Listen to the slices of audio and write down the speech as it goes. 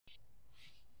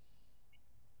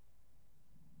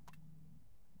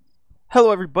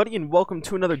Hello everybody and welcome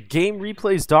to another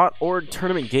GameReplays.org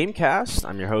tournament gamecast.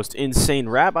 I'm your host, Insane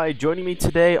Rabbi. Joining me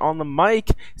today on the mic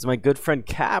is my good friend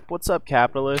Cap. What's up,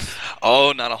 Capitalist?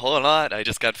 Oh, not a whole lot. I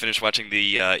just got finished watching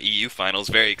the EU finals.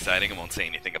 Very exciting. I won't say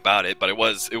anything about it, but it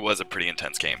was a pretty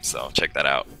intense game, so check that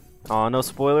out. Aw, no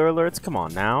spoiler alerts? Come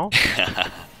on now.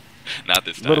 Not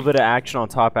this time. A little bit of action on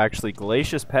top, actually.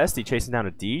 Glacius Pesty chasing down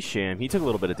a D-Sham. He took a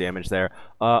little bit of damage there.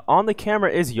 On the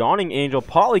camera is Yawning Angel.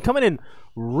 Polly coming in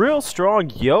real strong.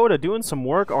 Yoda doing some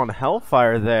work on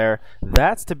Hellfire there.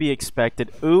 That's to be expected.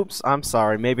 Oops, I'm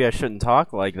sorry. Maybe I shouldn't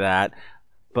talk like that.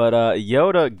 But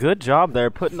Yoda, good job there.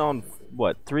 Putting on,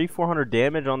 what, 300-400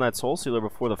 damage on that Soul Stealer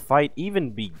before the fight even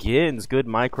begins. Good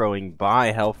microing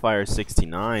by Hellfire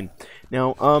 69.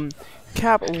 Now,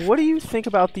 Cap, what do you think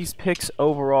about these picks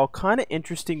overall? Kind of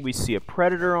interesting. We see a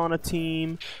Predator on a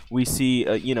team. We see,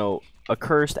 a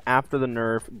Cursed after the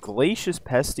nerf. Glacius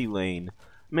Pesty lane.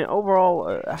 I mean,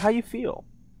 overall, how you feel?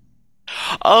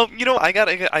 I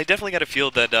definitely got a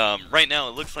feel that right now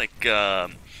it looks like I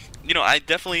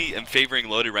definitely am favoring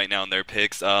Loaded right now in their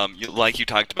picks. Like you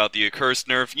talked about the Accursed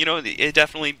nerf, it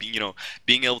definitely,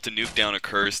 being able to nuke down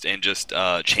Accursed and just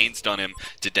chain stun him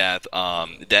to death.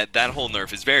 That whole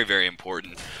nerf is very, very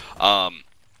important.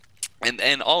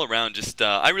 And all around, just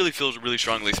I really feel really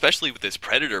strongly, especially with this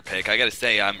Predator pick. I gotta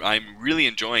say, I'm really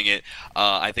enjoying it.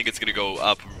 I think it's gonna go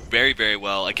up very, very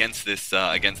well against this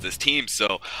team.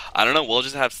 So I don't know. We'll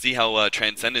just have to see how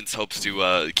Transcendence hopes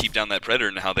to keep down that Predator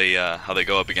and how they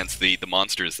go up against the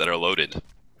monsters that are loaded.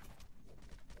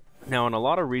 Now, in a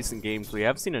lot of recent games, we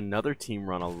have seen another team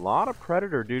run a lot of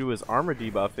Predator due to his armor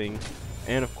debuffing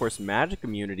and, of course, magic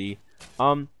immunity.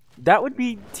 That would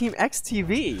be Team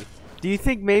XTV. Do you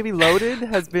think maybe Loaded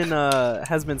has been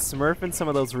smurfing some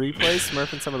of those replays,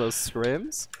 smurfing some of those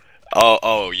scrims?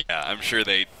 Oh yeah, I'm sure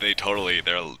they're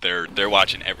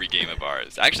watching every game of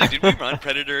ours. Actually, did we run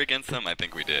Predator against them? I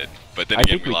think we did, but then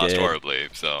again we lost horribly.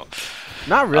 So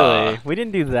not really. We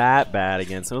didn't do that bad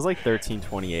against them. It was like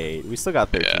 13-28. We still got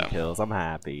 13 kills. I'm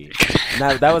happy.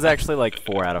 And that was actually like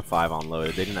 4 out of 5 on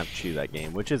Loaded. They didn't have to chew that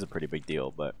game, which is a pretty big deal.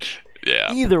 But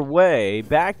yeah. Either way,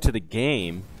 back to the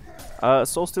game.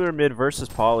 Soul Stealer mid versus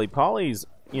Polly. Polly's,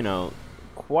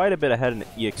 quite a bit ahead in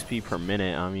EXP per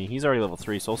minute. I mean, he's already level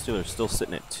 3. Soul Stealer's still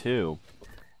sitting at 2.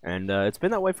 And it's been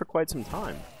that way for quite some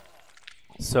time.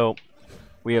 So,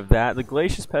 we have that. The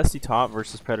Glacius Pesty top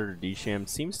versus Predator D-Sham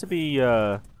seems to be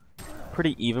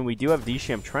pretty even. We do have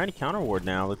D-Sham trying to counter ward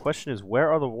now. The question is,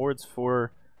 where are the wards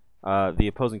for the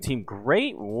opposing team?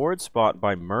 Great ward spot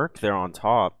by Merc there on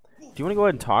top. Do you want to go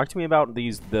ahead and talk to me about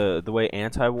the way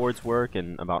anti-wards work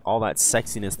and about all that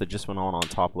sexiness that just went on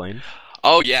top lane?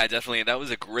 Oh yeah, definitely. That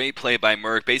was a great play by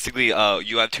Merc. Basically,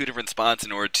 you have 2 different spots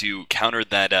in order to counter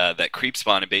that creep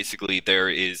spawn, and basically there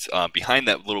is behind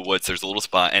that little woods, there's a little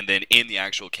spot, and then in the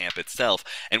actual camp itself.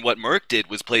 And what Merc did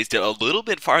was placed it a little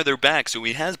bit farther back, so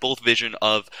he has both vision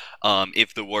of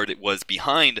if the ward was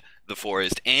behind the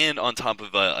forest, and on top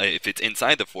of if it's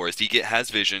inside the forest, he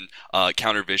has vision,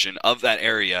 counter vision of that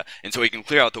area, and so he can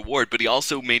clear out the ward. But he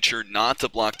also made sure not to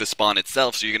block the spawn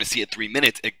itself, so you're going to see at 3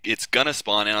 minutes it's gonna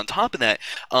spawn. And on top of that,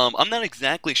 I'm not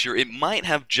exactly sure, it might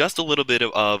have just a little bit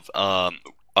of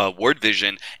ward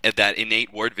vision, that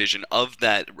innate ward vision of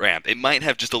that ramp. It might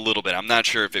have just a little bit. I'm not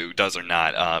sure if it does or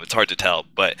not. It's hard to tell,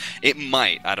 but it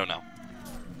might. I don't know.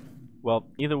 Well,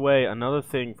 either way, another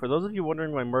thing, for those of you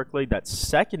wondering why Merc laid that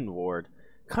second ward,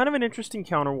 kind of an interesting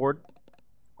counter ward.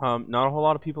 Not a whole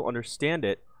lot of people understand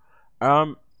it.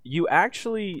 You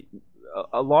actually,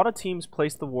 a lot of teams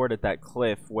place the ward at that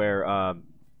cliff where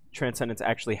Transcendence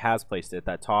actually has placed it, at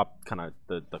that top, kind of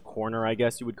the corner, I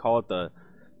guess you would call it, the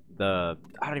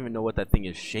I don't even know what that thing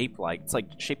is shaped like. It's like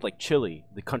shaped like Chile,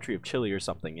 the country of Chile or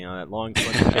something, that long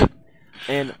shape.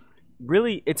 And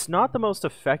really, it's not the most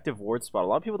effective ward spot. A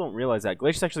lot of people don't realize that.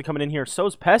 Glacius actually coming in here.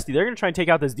 So's Pesty. They're going to try and take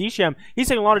out this D-Sham. He's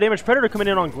taking a lot of damage. Predator coming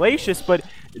in on Glacius, but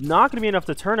not going to be enough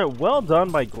to turn it. Well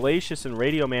done by Glacius and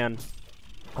Radio Man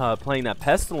playing that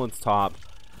Pestilence top.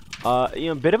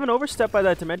 Bit of an overstep by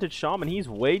that Demented Shaman. He's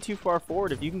way too far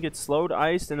forward. If you can get slowed,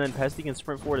 iced, and then Pesty can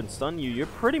sprint forward and stun you, you're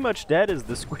pretty much dead as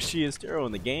the squishiest hero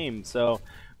in the game. So,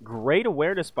 great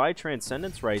awareness by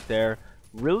Transcendence right there.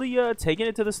 Really taking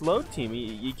it to this load team.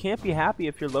 You can't be happy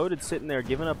if you're Loaded sitting there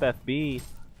giving up FB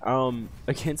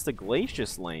against a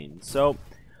Glacius lane. So,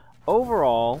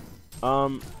 overall,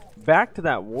 back to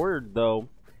that ward, though,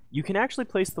 you can actually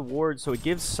place the ward so it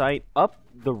gives sight up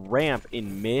the ramp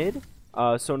in mid.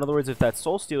 So, in other words, if that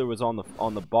Soul Stealer was on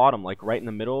the bottom, like right in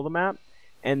the middle of the map,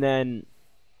 and then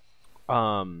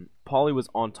Polly was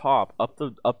on top, up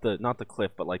the not the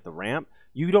cliff, but like the ramp,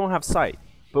 you don't have sight.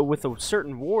 but with a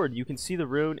certain ward, you can see the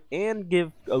rune and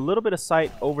give a little bit of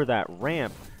sight over that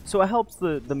ramp, so it helps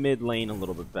the mid lane a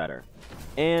little bit better.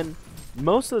 And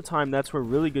most of the time, that's where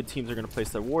really good teams are going to place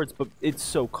their wards, but it's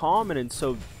so common and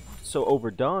so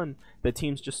overdone that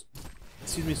teams just,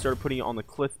 started putting it on the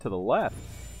cliff to the left.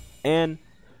 And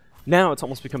now it's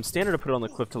almost become standard to put it on the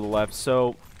cliff to the left,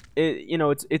 so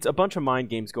it's a bunch of mind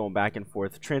games going back and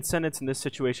forth. Transcendence in this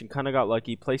situation kind of got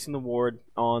lucky, placing the ward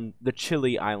on the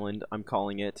chilly island, I'm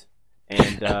calling it,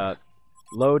 and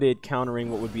loaded, countering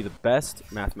what would be the best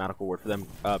mathematical ward for them.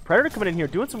 Predator coming in here,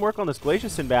 doing some work on this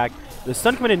Glacius in back. The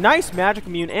stun coming in, nice magic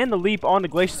immune, and the leap on the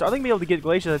Glacius. Are they going to be able to get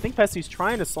Glacius? I think Pesty's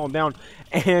trying to slow him down,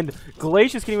 and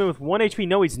Glacius getting away with 1 HP.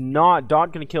 No, he's not.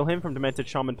 Dot going to kill him from Demented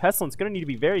Shaman. Pestilence going to need to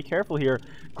be very careful here.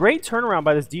 Great turnaround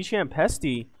by this Dsham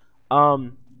Pesty.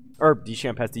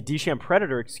 Dsham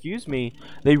Predator, excuse me.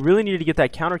 They really needed to get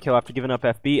that counter kill after giving up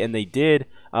FB, and they did.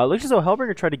 Looks as though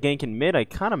Hellbringer tried to gank in mid. I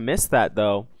kind of missed that,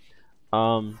 though.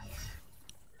 So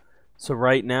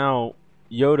right now,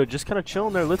 Yoda just kind of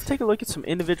chilling there. Let's take a look at some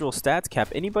individual stats, Cap.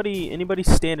 Anybody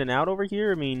standing out over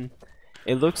here? I mean,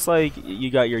 it looks like you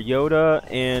got your Yoda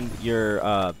and your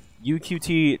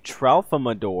UQT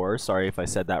Tralfamador. Sorry if I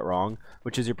said that wrong.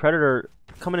 Which is your Predator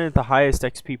coming in at the highest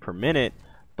XP per minute.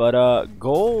 But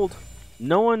gold,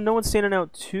 no one's standing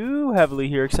out too heavily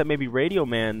here except maybe Radio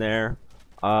Man there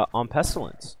on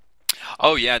Pestilence.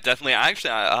 Oh yeah, definitely.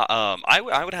 Actually,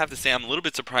 I would have to say I'm a little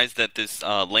bit surprised that this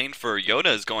lane for Yoda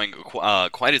is going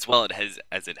quite as well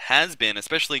as it has been.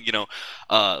 Especially,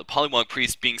 Polywog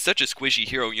Priest being such a squishy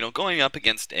hero. Going up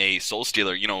against a Soul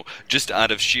Stealer. Just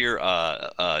out of sheer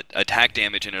attack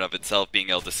damage in and of itself, being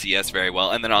able to CS very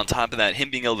well, and then on top of that, him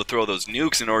being able to throw those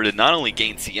nukes in order to not only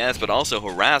gain CS but also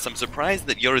harass. I'm surprised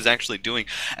that Yoda's actually doing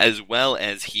as well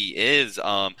as he is.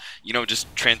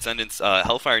 Just Transcendence,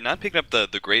 Hellfire, not picking up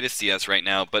the greatest CS right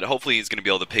now, but hopefully he's going to be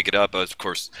able to pick it up. Of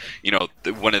course,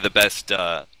 one of the best,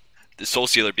 the Soul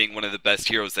Stealer being one of the best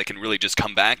heroes that can really just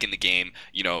come back in the game,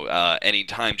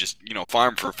 anytime, just,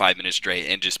 farm for 5 minutes straight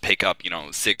and just pick up,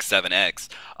 6-7x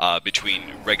between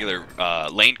regular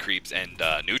lane creeps and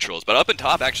neutrals. But up and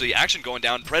top, actually, action going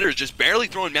down. Predator's just barely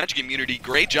throwing magic immunity.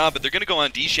 Great job, but they're going to go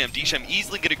on Dsham. Dsham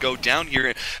easily going to go down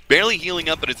here, barely healing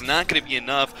up, but it's not going to be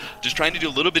enough. Just trying to do a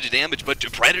little bit of damage, but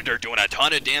Predator doing a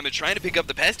ton of damage, trying to pick up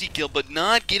the pesty kill, but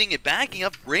not getting it, backing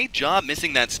up. Great job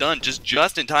missing that stun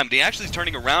just in time. They actually is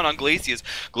turning around on Glacius.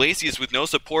 Glacius with no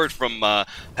support from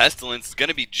Pestilence is going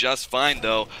to be just fine,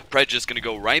 though. Pred just going to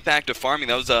go right back to farming.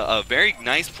 That was a very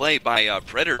nice play by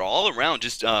Predator all around,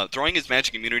 just throwing his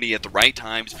magic immunity at the right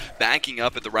times, backing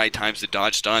up at the right times to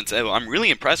dodge stuns. I'm really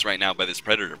impressed right now by this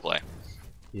Predator play.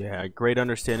 Yeah, great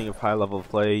understanding of high level of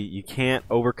play. You can't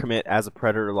overcommit as a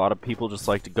Predator. A lot of people just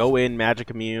like to go in magic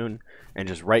immune and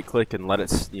just right click and let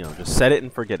it, just set it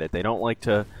and forget it. They don't like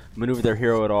to maneuver their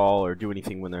hero at all or do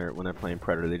anything when they're playing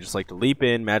Predator. They just like to leap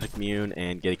in, magic immune,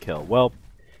 and get a kill. Well,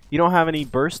 you don't have any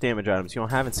burst damage items. You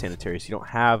don't have Insanitary. So you don't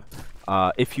have,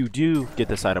 if you do get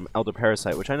this item, Elder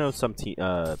Parasite, which I know some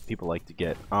people like to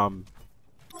get. And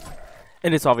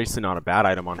it's obviously not a bad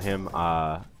item on him.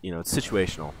 It's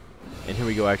situational. And here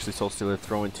we go, actually, Soul Stealer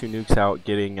throwing 2 nukes out,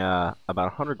 getting about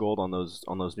 100 gold on those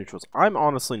neutrals. I'm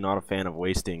honestly not a fan of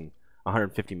wasting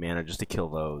 150 mana just to kill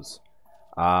those.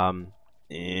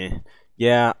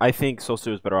 Yeah, I think Soul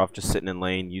Stealer's better off just sitting in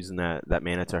lane, using that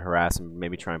mana to harass and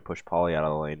maybe try and push Poly out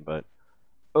of the lane, but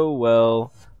oh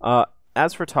well.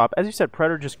 As for top, as you said,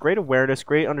 Predator, just great awareness,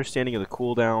 great understanding of the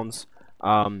cooldowns.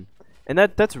 And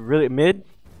that's really mid.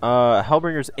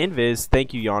 Hellbringer's Invis,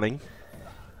 thank you, Yawning.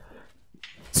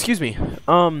 Excuse me.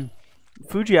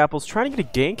 Fuji Apple's trying to get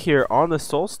a gank here on the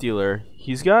Soul Stealer.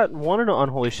 He's got one in the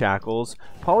Unholy Shackles.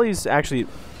 Poly's actually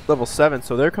level 7,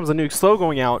 so there comes a nuke. Slow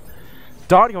going out.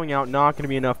 Dot going out, not going to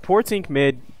be enough. Port's Inc.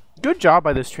 mid. Good job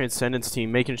by this Transcendence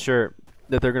team, making sure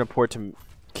that they're going to port to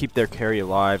keep their carry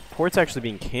alive. Port's actually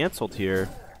being cancelled here.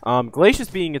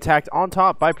 Glacius being attacked on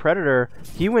top by Predator.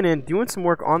 He went in doing some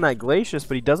work on that Glacius,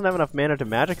 but he doesn't have enough mana to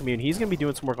magic immune. He's going to be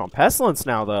doing some work on Pestilence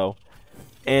now, though.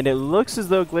 And it looks as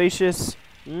though Glacius,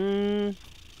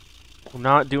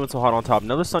 not doing so hot on top.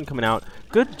 Another stun coming out.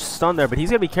 Good stun there, but he's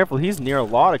got to be careful. He's near a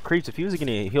lot of creeps. If he was going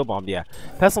to heal bomb, yeah.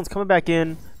 Pestilence coming back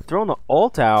in, throwing the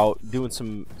ult out, doing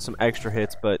some extra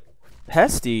hits, but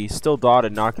Pesty still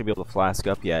dotted, not going to be able to flask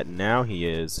up yet. Now he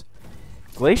is.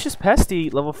 Glacius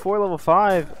Pesty, level 4, level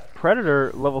 5.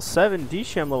 Predator, level 7.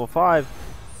 Dsham, level 5.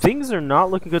 Things are not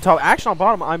looking good. Top action on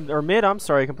bottom, or mid, I'm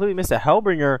sorry. I completely missed it.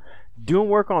 Hellbringer doing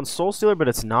work on Soul Stealer, but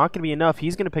it's not going to be enough.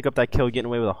 He's going to pick up that kill, getting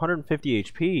away with 150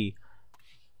 HP.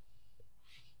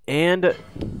 And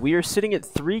we are sitting at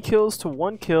 3 kills to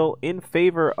 1 kill in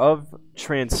favor of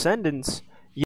Transcendence.